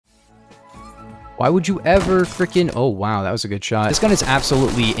Why would you ever freaking... Oh, wow, that was a good shot. This gun is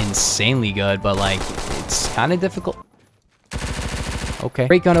absolutely insanely good, but, like, it's kind of difficult. Okay.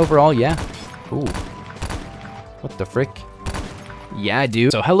 Great gun overall, yeah. Ooh. What the frick? Yeah,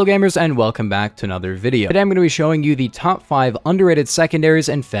 dude. So hello gamers and welcome back to another video. Today I'm going to be showing you the top 5 underrated secondaries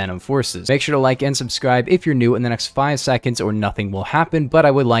and Phantom Forces. Make sure to like and subscribe if you're new in the next 5 seconds or nothing will happen, but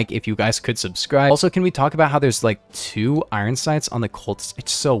I would like if you guys could subscribe. Also, can we talk about how there's like 2 iron sights on the Colts?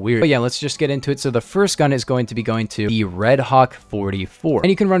 It's so weird. But yeah, let's just get into it. So the first gun is going to be going to the Red Hawk 44. And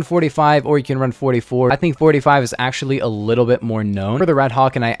you can run 45 or you can run 44. I think 45 is actually a little bit more known for the Red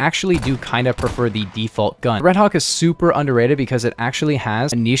Hawk, and I actually do kind of prefer the default gun. The Red Hawk is super underrated because it actually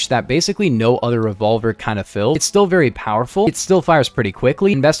has a niche that basically no other revolver kind of fills. It's still very powerful, it still fires pretty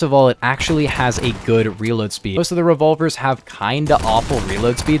quickly, and best of all, it actually has a good reload speed. Most of the revolvers have kinda awful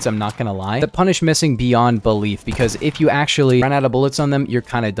reload speeds, I'm not gonna lie, that punish missing beyond belief, because if you actually run out of bullets on them, you're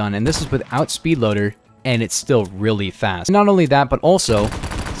kinda done. And this is without speed loader, and it's still really fast. And not only that, but also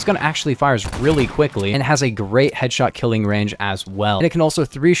this gun actually fires really quickly and has a great headshot killing range as well. And it can also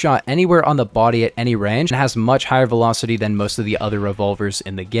 3-shot anywhere on the body at any range and has much higher velocity than most of the other revolvers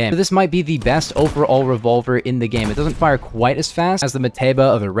in the game. So this might be the best overall revolver in the game. It doesn't fire quite as fast as the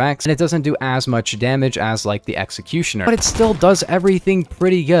Mateba or the Rex, and it doesn't do as much damage as like the Executioner, but it still does everything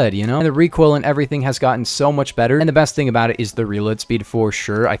pretty good, you know? And the recoil and everything has gotten so much better, and the best thing about it is the reload speed for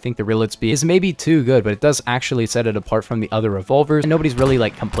sure. I think the reload speed is maybe too good, but it does actually set it apart from the other revolvers, and nobody's really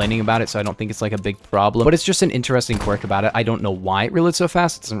like complaining about it, so I don't think it's like a big problem, but it's just an interesting quirk about it. I don't know why it reloads so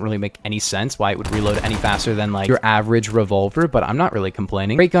fast. It doesn't really make any sense why it would reload any faster than like your average revolver, but I'm not really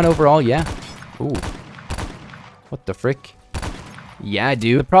complaining. Great gun overall, yeah. Ooh. What the frick? Yeah,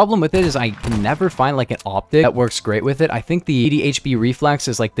 dude. The problem with it is I can never find like an optic that works great with it. I think the ADHB reflex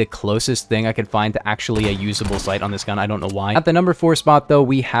is like the closest thing I could find to actually a usable sight on this gun. I don't know why. At the number 4 spot though,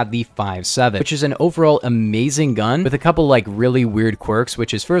 we had the 5.7, which is an overall amazing gun with a couple like really weird quirks,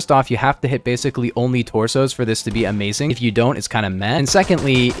 which is first off, you have to hit basically only torsos for this to be amazing. If you don't, it's kind of meh. And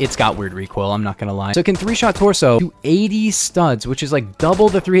secondly, it's got weird recoil, I'm not gonna lie. So it can 3-shot torso to 80 studs, which is like double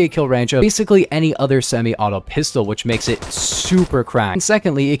the 3-hit kill range of basically any other semi-auto pistol, which makes it super cracked. And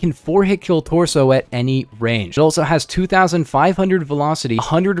secondly, it can 4-hit kill torso at any range. It also has 2,500 velocity,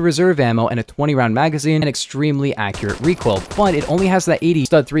 100 reserve ammo, and a 20-round magazine, and extremely accurate recoil. But it only has that 80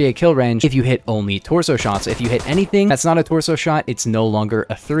 stud 3-hit kill range if you hit only torso shots. If you hit anything that's not a torso shot, it's no longer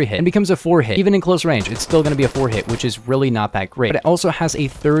a 3-hit and becomes a 4-hit. Even in close range, it's still going to be a 4-hit, which is really not that great. But it also has a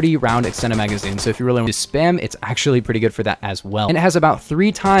 30-round extended magazine, so if you really want to spam, it's actually pretty good for that as well. And it has about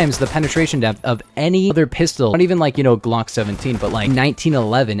 3 times the penetration depth of any other pistol, not even like, you know, Glock 17, but like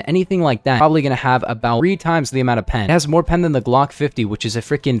 1911, anything like that, probably gonna have about 3 times the amount of pen. It has more pen than the Glock 50, which is a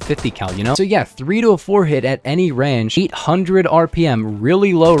freaking 50 cal, you know? So yeah, 3 to a 4 hit at any range, 800 RPM,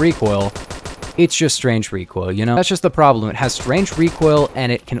 really low recoil. It's just strange recoil, you know? That's just the problem. It has strange recoil,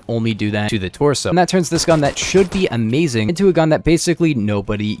 and it can only do that to the torso. And that turns this gun that should be amazing into a gun that basically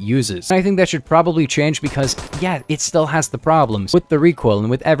nobody uses. And I think that should probably change because, yeah, it still has the problems with the recoil and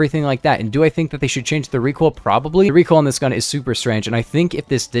with everything like that. And do I think that they should change the recoil? Probably. The recoil on this gun is super strange, and I think if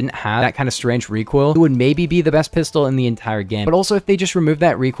this didn't have that kind of strange recoil, it would maybe be the best pistol in the entire game. But also, if they just remove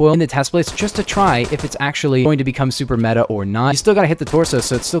that recoil in the test place just to try if it's actually going to become super meta or not, you still gotta hit the torso,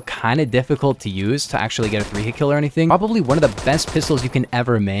 so it's still kind of difficult to use to actually get a 3-hit kill or anything. Probably one of the best pistols you can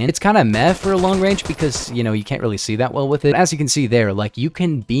ever main. It's kind of meh for a long range because, you know, you can't really see that well with it. As you can see there, like, you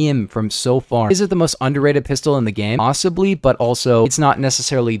can beam from so far. Is it the most underrated pistol in the game? Possibly, but also it's not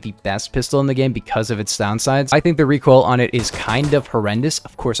necessarily the best pistol in the game because of its downsides. I think the recoil on it is kind of horrendous.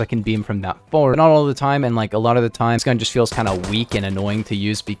 Of course, I can beam from that far, but not all the time, and like a lot of the time, this gun just feels kind of weak and annoying to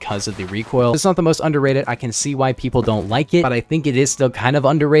use because of the recoil. It's not the most underrated. I can see why people don't like it, but I think it is still kind of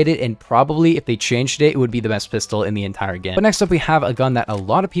underrated, and probably if they changed it, it would be the best pistol in the entire game. But next up, we have a gun that a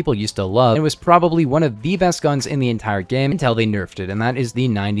lot of people used to love, and it was probably one of the best guns in the entire game until they nerfed it, and that is the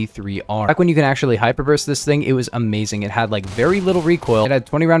 93R. Back when you can actually hyperburst this thing, it was amazing. It had like very little recoil, it had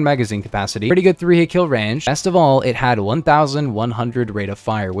 20-round magazine capacity, pretty good 3-hit kill range. Best of all, it had 1,100 rate of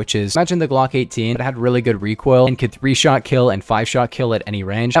fire, which is, imagine the Glock 18, but it had really good recoil and could 3-shot kill and 5-shot kill at any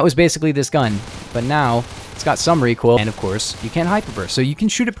range. That was basically this gun, but now it's got some recoil, and of course, you can't hyperburst, so you can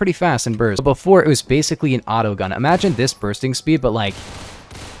shoot it pretty fast and burst. But before, it was basically an auto gun. Imagine this bursting speed, but like,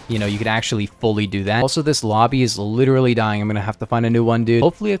 you know, you could actually fully do that. Also, this lobby is literally dying. I'm gonna have to find a new one, dude.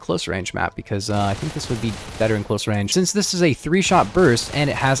 Hopefully a close range map, because I think this would be better in close range. Since this is a 3-shot burst and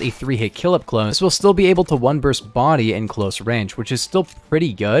it has a 3-hit kill up close, this will still be able to 1-burst body in close range, which is still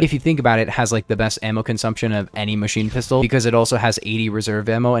pretty good. If you think about it, it has like the best ammo consumption of any machine pistol, because it also has 80 reserve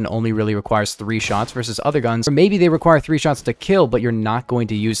ammo and only really requires 3 shots versus other guns. Or maybe they require 3 shots to kill, but you're not going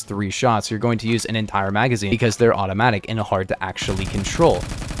to use 3 shots. You're going to use an entire magazine because they're automatic and hard to actually control.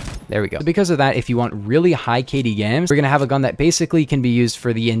 There we go. So because of that, if you want really high KD games, we're going to have a gun that basically can be used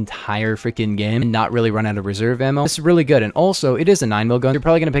for the entire freaking game and not really run out of reserve ammo. This is really good. And also, it is a 9mm gun. You're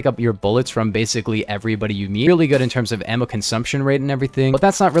probably going to pick up your bullets from basically everybody you meet. Really good in terms of ammo consumption rate and everything, but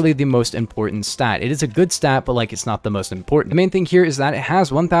that's not really the most important stat. It is a good stat, but like it's not the most important. The main thing here is that it has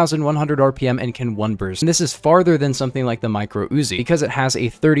 1,100 RPM and can 1-burst. And this is farther than something like the Micro Uzi because it has a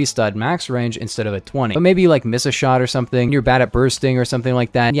 30 stud max range instead of a 20. But maybe you like miss a shot or something, you're bad at bursting or something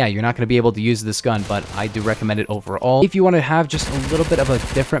like that. Yeah, you're not going to be able to use this gun, but I do recommend it overall. If you want to have just a little bit of a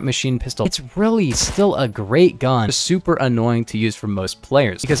different machine pistol, it's really still a great gun. It's super annoying to use for most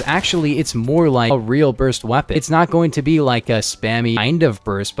players because actually it's more like a real burst weapon. It's not going to be like a spammy kind of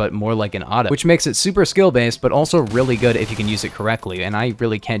burst, but more like an auto, which makes it super skill-based, but also really good if you can use it correctly. And I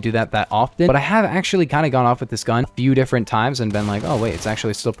really can't do that often, but I have actually kind of gone off with this gun a few different times and been like, oh wait, it's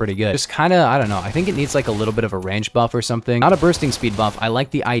actually still pretty good. Just kind of, I don't know. I think it needs like a little bit of a range buff or something. Not a bursting speed buff. I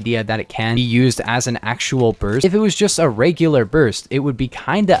like the idea that it can be used as an actual burst. If it was just a regular burst, it would be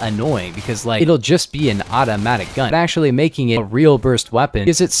kind of annoying because like it'll just be an automatic gun. But actually making it a real burst weapon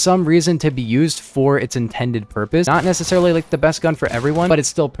gives it some reason to be used for its intended purpose. Not necessarily like the best gun for everyone, but it's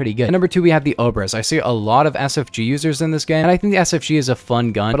still pretty good. And number 2, we have the Obras. I see a lot of SFG users in this game, and I think the SFG is a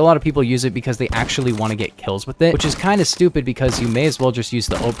fun gun, but a lot of people use it because they actually want to get kills with it, which is kind of stupid because you may as well just use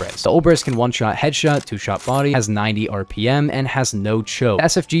the Obras. The Obras can 1-shot headshot, 2-shot body, has 90 RPM, and has no choke. The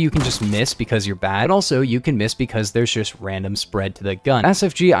SFG you can just miss because you're bad, but also you can miss because there's just random spread to the gun.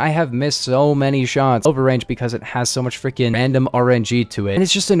 SFG, I have missed so many shots over range because it has so much freaking random RNG to it, and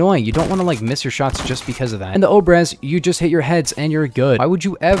it's just annoying. You don't want to like miss your shots just because of that. And the Obras, you just hit your heads and you're good. Why would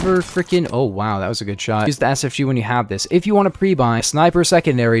you ever freaking, oh wow, that was a good shot. Use the SFG when you have this. If you want to pre-buy sniper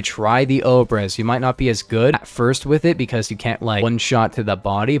secondary, try the Obras. You might not be as good at first with it because you can't like 1-shot to the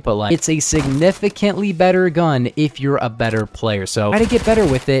body, but like it's a significantly better gun if you're a better player. So try to get better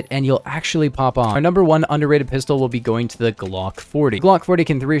with it and you'll actually pop off. Our number 1 underrated pistol will be going to the Glock 40. The Glock 40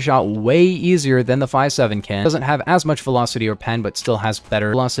 can 3-shot way easier than the 5.7 can. Doesn't have as much velocity or pen, but still has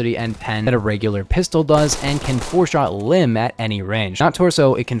better velocity and pen than a regular pistol does, and can 4-shot limb at any range. Not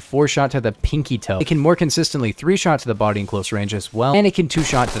torso, it can 4-shot to the pinky toe. It can more consistently 3-shot to the body in close range as well, and it can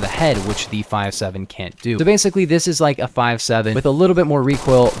 2-shot to the head, which the 5.7 can't do. So basically, this is like a 5.7 with a little bit more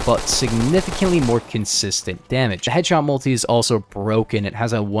recoil, but significantly more consistent damage. The headshot multi is also broken. It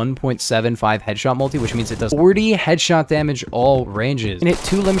has a 1.75 headshot multi, which means it does 40 headshot damage all ranges. You can hit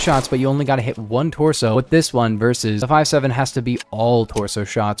 2 limb shots, but you only got to hit 1 torso with this one, versus the 5.7 has to be all torso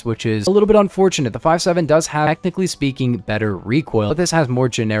shots, which is a little bit unfortunate. The 5.7 does have, technically speaking, better recoil, but this has more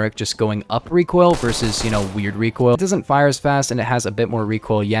generic just going up recoil versus, you know, weird recoil. It doesn't fire as fast and it has a bit more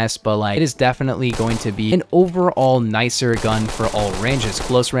recoil, yes, but like it is definitely going to be an overall nicer gun for all ranges,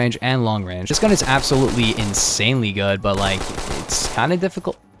 close range and long range. This gun is absolutely insanely good, but like it's kind of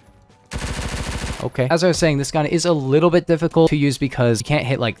difficult. Okay. As I was saying, this gun is a little bit difficult to use because you can't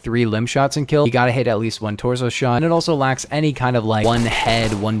hit like 3 limb shots and kill. You gotta hit at least 1 torso shot, and it also lacks any kind of like 1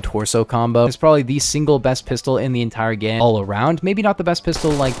 head, 1 torso combo. It's probably the single best pistol in the entire game all around. Maybe not the best pistol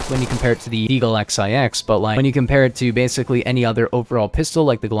like when you compare it to the Deagle XIX, but like when you compare it to basically any other overall pistol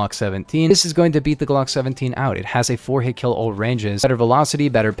like the Glock 17, this is going to beat the Glock 17 out. It has a 4-hit kill all ranges, better velocity,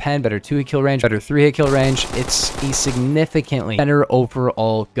 better pen, better 2-hit kill range, better 3-hit kill range. It's a significantly better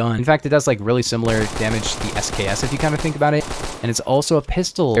overall gun. In fact, it does like really similar damage to the SKS if you kind of think about it, and it's also a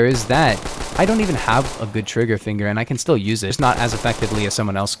pistol. There is that. I don't even have a good trigger finger and I can still use it, just not as effectively as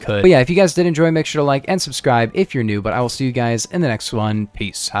someone else could. But yeah, if you guys did enjoy, make sure to like and subscribe if you're new, but I will see you guys in the next one.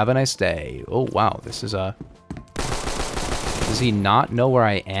 Peace. Have a nice day. Oh wow, this is a... Does he not know where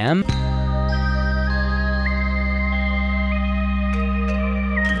I am?